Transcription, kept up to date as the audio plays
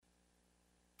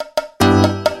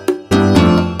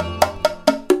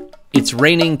It's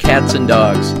Raining Cats and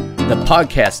Dogs, the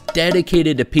podcast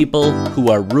dedicated to people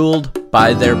who are ruled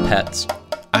by their pets.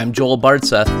 I'm Joel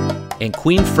Bartseth, and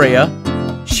Queen Freya,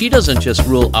 she doesn't just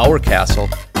rule our castle,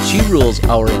 she rules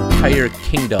our entire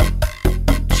kingdom.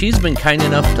 She's been kind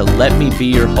enough to let me be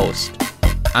your host.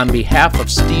 On behalf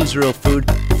of Steve's Real Food,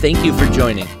 thank you for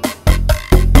joining.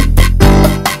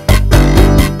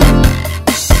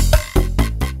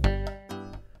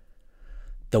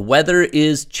 The weather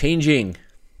is changing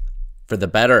for the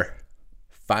better.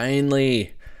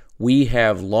 Finally, we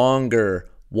have longer,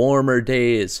 warmer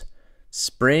days.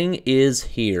 Spring is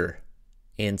here,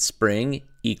 and spring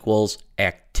equals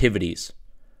activities.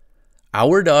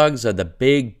 Our dogs are the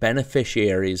big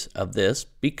beneficiaries of this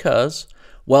because,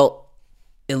 well,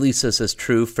 at least this is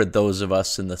true for those of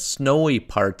us in the snowy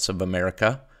parts of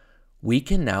America, we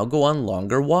can now go on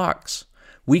longer walks.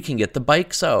 We can get the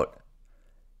bikes out.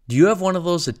 Do you have one of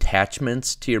those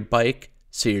attachments to your bike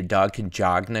so your dog can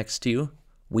jog next to you?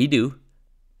 We do.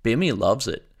 Bimmy loves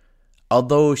it.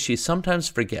 Although she sometimes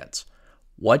forgets.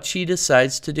 What she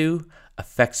decides to do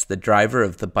affects the driver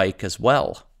of the bike as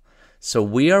well. So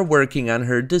we are working on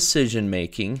her decision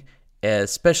making,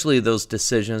 especially those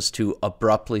decisions to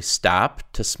abruptly stop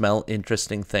to smell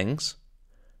interesting things.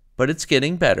 But it's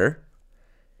getting better.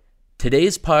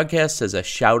 Today's podcast is a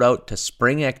shout out to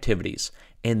spring activities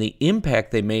and the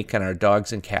impact they make on our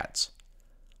dogs and cats.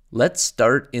 Let's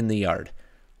start in the yard.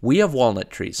 We have walnut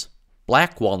trees,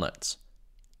 black walnuts,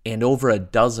 and over a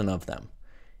dozen of them.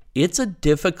 It's a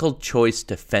difficult choice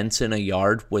to fence in a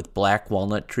yard with black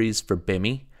walnut trees for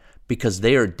Bimmy because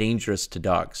they are dangerous to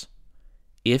dogs.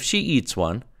 If she eats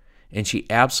one, and she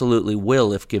absolutely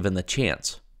will if given the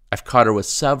chance, I've caught her with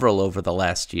several over the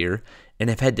last year and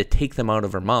have had to take them out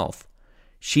of her mouth,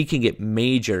 she can get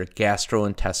major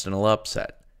gastrointestinal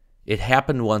upset. It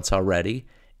happened once already,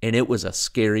 and it was a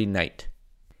scary night.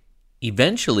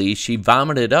 Eventually, she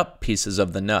vomited up pieces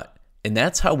of the nut, and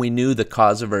that's how we knew the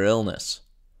cause of her illness.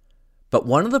 But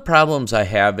one of the problems I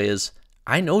have is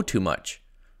I know too much.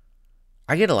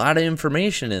 I get a lot of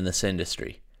information in this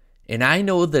industry, and I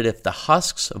know that if the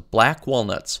husks of black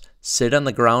walnuts sit on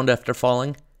the ground after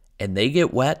falling and they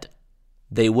get wet,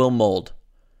 they will mold.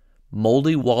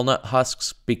 Moldy walnut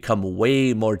husks become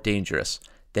way more dangerous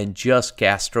than just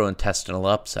gastrointestinal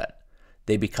upset.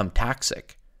 They become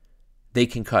toxic. They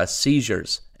can cause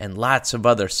seizures and lots of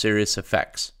other serious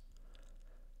effects.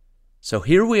 So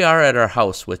here we are at our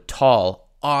house with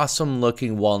tall,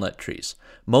 awesome-looking walnut trees,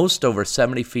 most over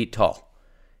 70 feet tall,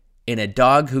 and a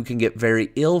dog who can get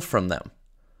very ill from them.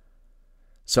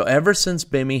 So ever since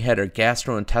Bimmy had her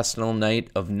gastrointestinal night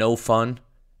of no fun,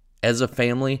 as a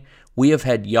family, we have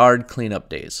had yard cleanup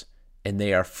days, and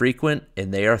they are frequent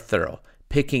and they are thorough,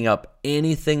 picking up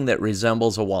anything that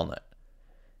resembles a walnut.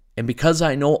 And because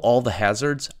I know all the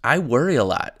hazards, I worry a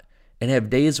lot and have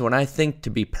days when I think to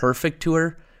be perfect to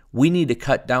her, we need to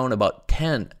cut down about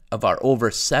 10 of our over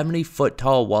 70-foot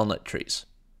tall walnut trees.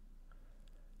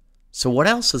 So what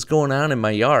else is going on in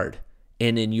my yard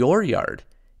and in your yard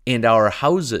and our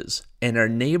houses and our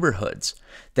neighborhoods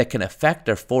that can affect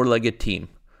our four-legged team?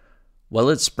 Well,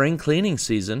 it's spring cleaning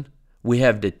season. We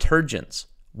have detergents,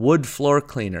 wood floor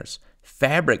cleaners,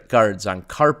 fabric guards on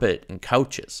carpet and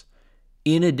couches.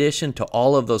 In addition to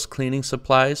all of those cleaning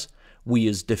supplies, we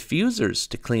use diffusers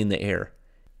to clean the air.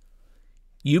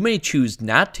 You may choose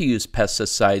not to use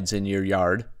pesticides in your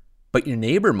yard, but your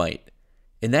neighbor might,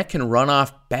 and that can run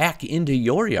off back into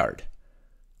your yard.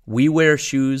 We wear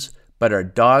shoes, but our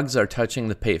dogs are touching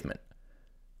the pavement.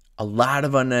 A lot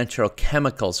of unnatural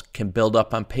chemicals can build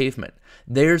up on pavement.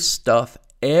 There's stuff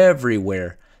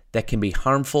everywhere that can be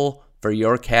harmful for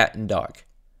your cat and dog.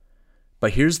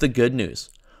 But here's the good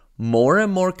news. More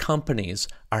and more companies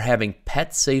are having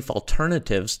pet-safe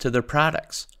alternatives to their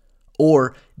products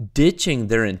or ditching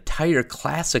their entire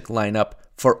classic lineup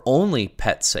for only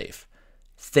pet-safe.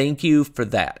 Thank you for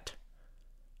that.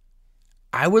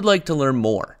 I would like to learn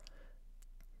more.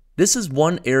 This is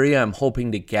one area I'm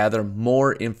hoping to gather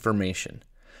more information.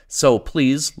 So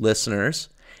please, listeners,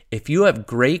 if you have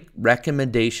great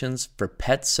recommendations for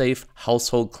pet-safe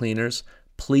household cleaners,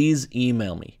 please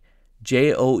email me,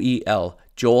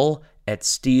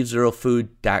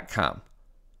 Joel@stevesrealfood.com.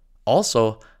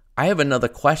 Also, I have another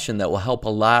question that will help a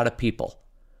lot of people.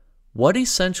 What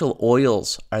essential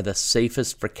oils are the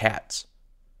safest for cats?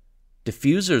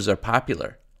 Diffusers are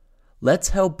popular. Let's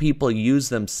help people use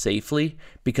them safely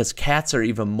because cats are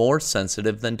even more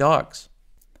sensitive than dogs.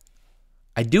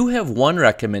 I do have one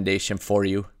recommendation for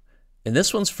you, and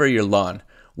this one's for your lawn.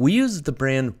 We use the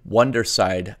brand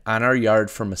Wondercide on our yard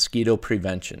for mosquito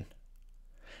prevention.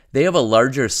 They have a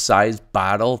larger size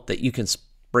bottle that you can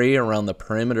spray around the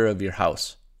perimeter of your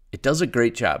house. It does a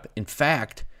great job. In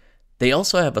fact, they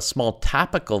also have a small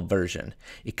topical version.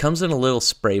 It comes in a little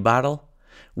spray bottle.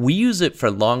 We use it for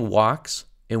long walks,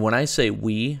 and when I say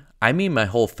we, I mean my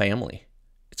whole family.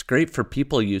 It's great for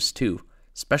people use too,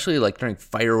 especially like during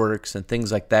fireworks and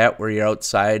things like that where you're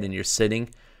outside and you're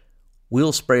sitting.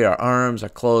 We'll spray our arms, our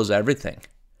clothes, everything.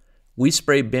 We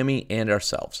spray Bimmy and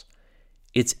ourselves.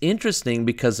 It's interesting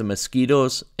because the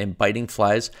mosquitoes and biting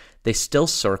flies, they still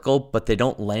circle, but they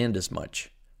don't land as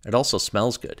much. It also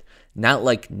smells good, not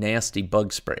like nasty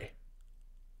bug spray.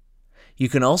 You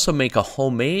can also make a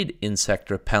homemade insect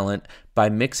repellent by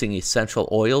mixing essential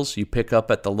oils you pick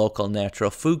up at the local natural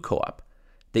food co-op.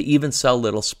 They even sell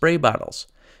little spray bottles.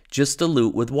 Just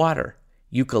dilute with water.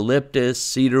 Eucalyptus,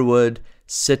 cedarwood,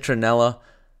 citronella,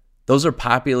 those are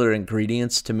popular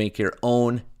ingredients to make your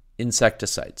own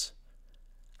insecticides.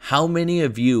 How many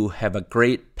of you have a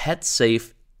great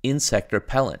pet-safe insect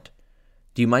repellent?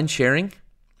 Do you mind sharing?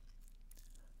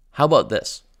 How about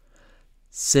this?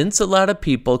 Since a lot of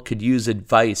people could use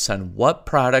advice on what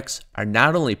products are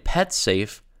not only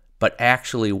pet-safe, but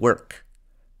actually work.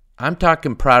 I'm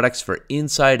talking products for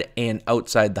inside and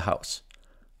outside the house.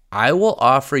 I will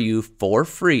offer you for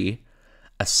free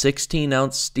a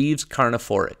 16-ounce Steve's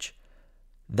Carniforage.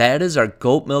 That is our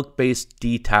goat milk-based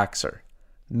detoxer.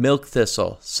 Milk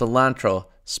thistle, cilantro,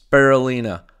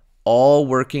 spirulina, all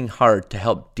working hard to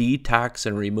help detox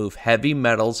and remove heavy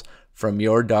metals from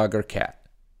your dog or cat.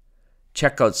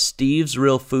 Check out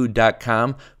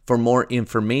stevesrealfood.com for more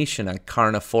information on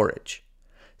Carniforage.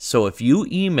 So if you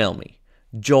email me,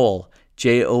 Joel,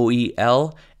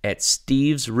 Joel, at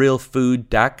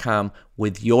stevesrealfood.com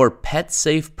with your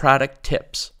pet-safe product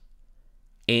tips,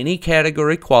 any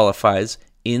category qualifies,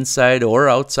 inside or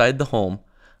outside the home,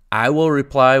 I will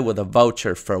reply with a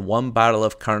voucher for 1 bottle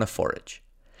of Carniforage.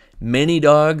 Many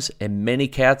dogs and many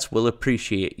cats will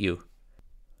appreciate you.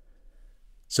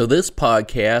 So this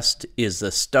podcast is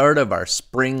the start of our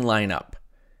spring lineup.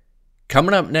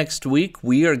 Coming up next week,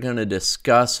 we are going to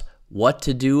discuss what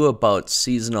to do about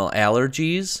seasonal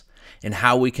allergies and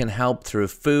how we can help through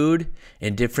food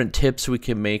and different tips we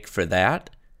can make for that.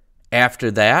 After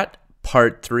that,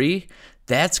 part 3,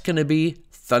 that's going to be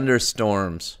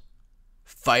thunderstorms,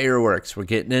 fireworks. We're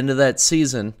getting into that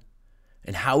season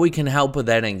and how we can help with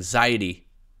that anxiety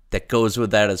that goes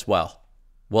with that as well.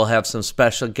 We'll have some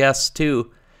special guests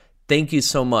too. Thank you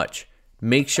so much.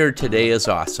 Make sure today is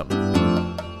awesome.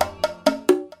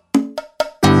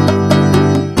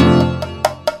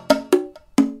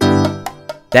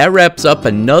 That wraps up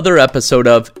another episode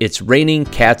of It's Raining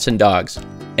Cats and Dogs.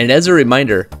 And as a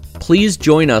reminder, please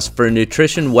join us for a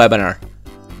nutrition webinar.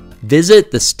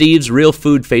 Visit the Steve's Real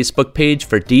Food Facebook page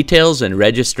for details and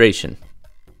registration.